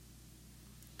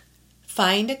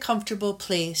Find a comfortable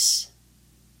place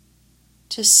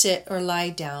to sit or lie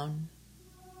down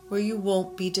where you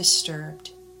won't be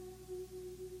disturbed.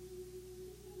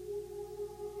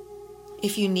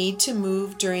 If you need to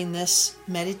move during this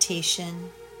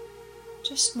meditation,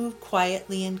 just move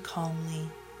quietly and calmly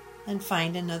and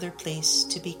find another place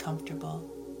to be comfortable.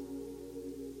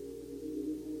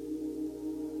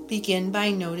 Begin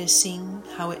by noticing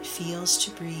how it feels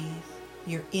to breathe,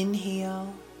 your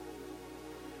inhale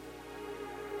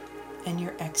and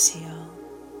your exhale.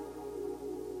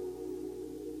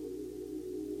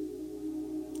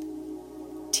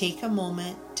 Take a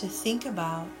moment to think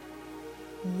about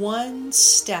one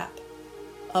step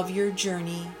of your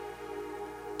journey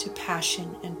to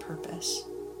passion and purpose.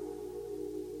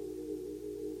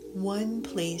 One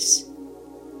place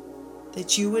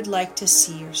that you would like to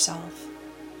see yourself.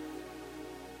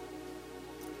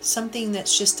 Something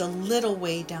that's just a little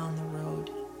way down the road.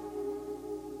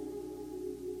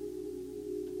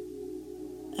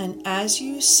 And as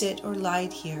you sit or lie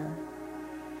here,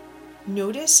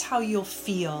 notice how you'll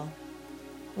feel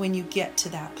when you get to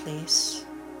that place.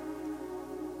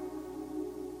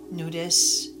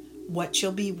 Notice what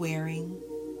you'll be wearing,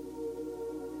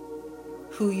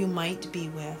 who you might be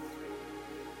with,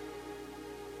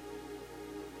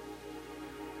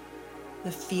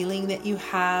 the feeling that you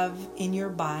have in your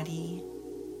body,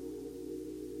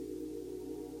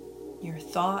 your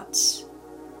thoughts,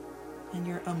 and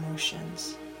your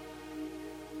emotions.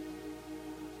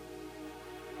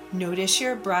 Notice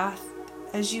your breath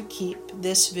as you keep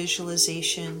this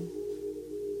visualization.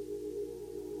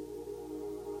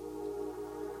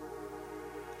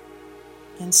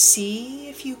 And see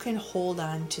if you can hold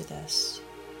on to this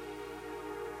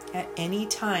at any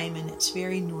time, and it's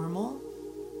very normal.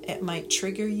 It might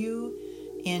trigger you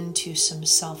into some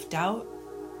self-doubt.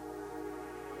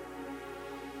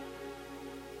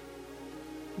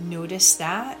 Notice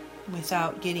that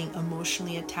without getting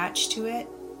emotionally attached to it,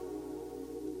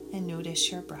 and notice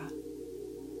your breath.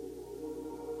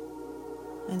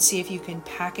 And see if you can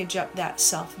package up that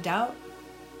self-doubt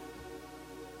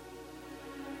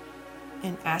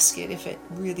and ask it if it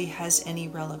really has any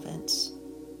relevance.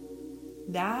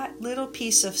 That little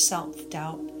piece of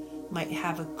self-doubt might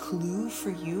have a clue for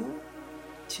you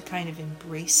to kind of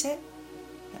embrace it.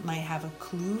 It might have a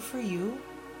clue for you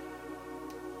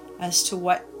as to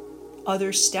what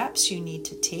other steps you need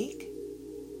to take.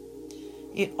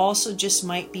 It also just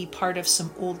might be part of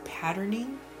some old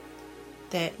patterning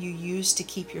that you used to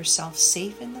keep yourself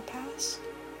safe in the past.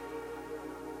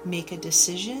 Make a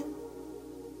decision.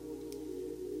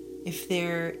 If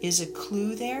there is a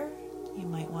clue there, you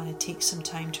might want to take some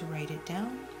time to write it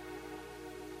down.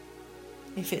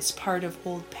 If it's part of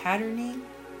old patterning,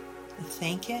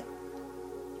 thank it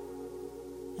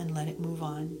and let it move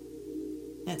on.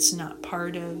 That's not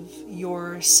part of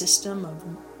your system of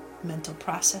mental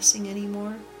processing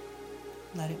anymore.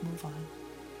 Let it move on.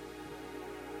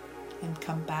 And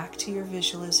come back to your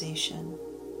visualization.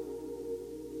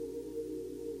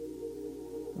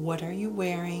 What are you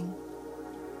wearing?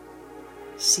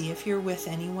 See if you're with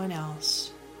anyone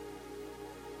else.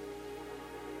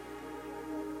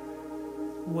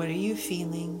 What are you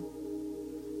feeling?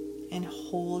 And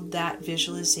hold that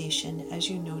visualization as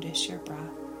you notice your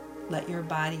breath. Let your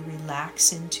body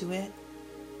relax into it.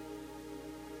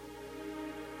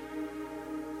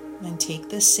 And take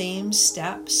the same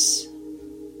steps.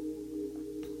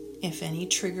 If any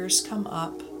triggers come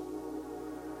up,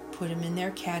 put them in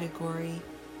their category.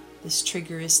 This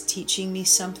trigger is teaching me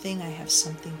something, I have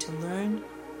something to learn,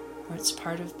 or it's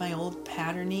part of my old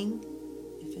patterning.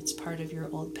 If it's part of your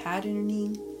old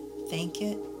patterning, thank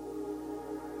it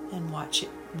and watch it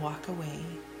walk away.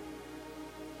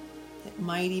 It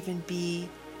might even be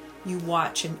you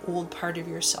watch an old part of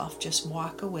yourself just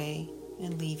walk away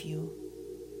and leave you.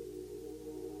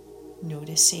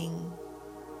 Noticing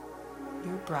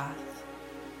your breath,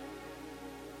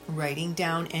 writing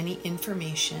down any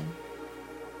information,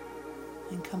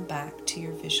 and come back to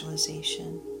your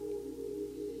visualization.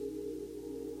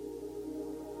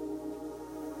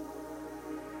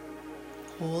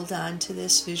 Hold on to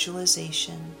this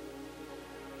visualization.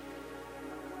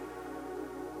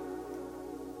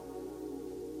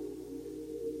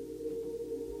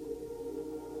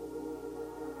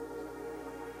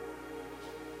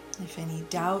 If any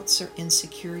doubts or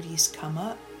insecurities come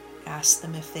up, ask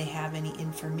them if they have any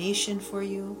information for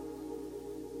you.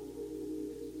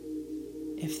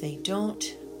 If they don't,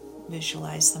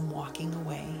 visualize them walking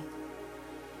away.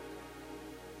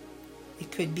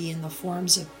 It could be in the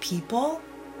forms of people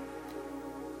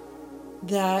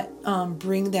that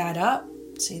bring that up.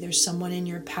 Say there's someone in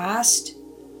your past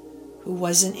who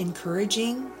wasn't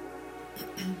encouraging,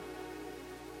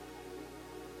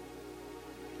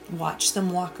 watch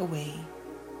them walk away.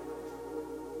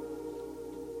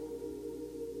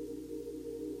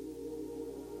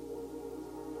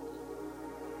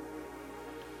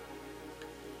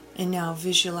 And now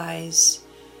visualize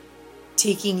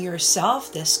taking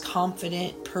yourself, this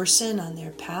confident person, on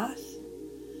their path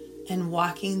and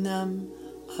walking them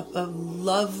up a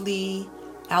lovely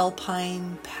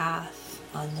alpine path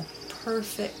on the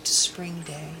perfect spring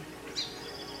day.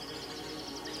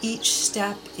 Each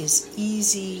step is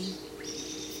easy,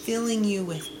 filling you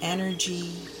with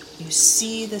energy. You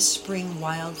see the spring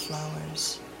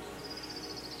wildflowers.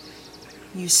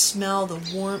 You smell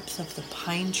the warmth of the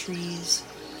pine trees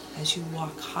as you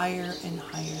walk higher and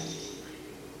higher.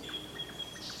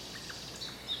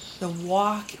 The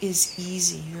walk is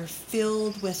easy. You're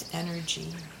filled with energy.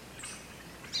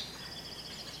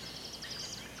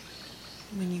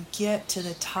 When you get to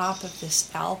the top of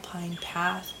this alpine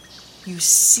path, you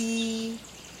see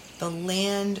the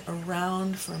land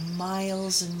around for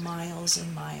miles and miles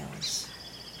and miles.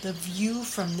 The view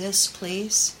from this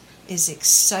place is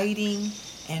exciting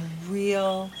and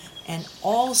real and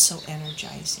also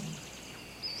energizing.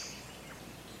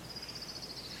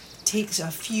 Take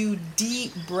a few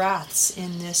deep breaths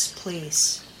in this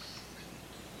place,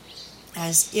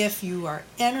 as if you are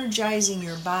energizing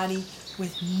your body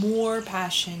with more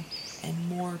passion and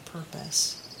more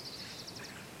purpose.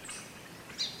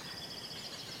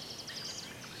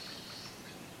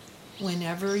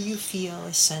 Whenever you feel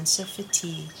a sense of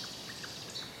fatigue,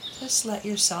 just let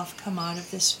yourself come out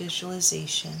of this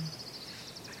visualization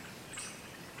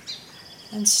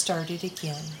and start it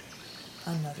again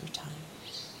another time.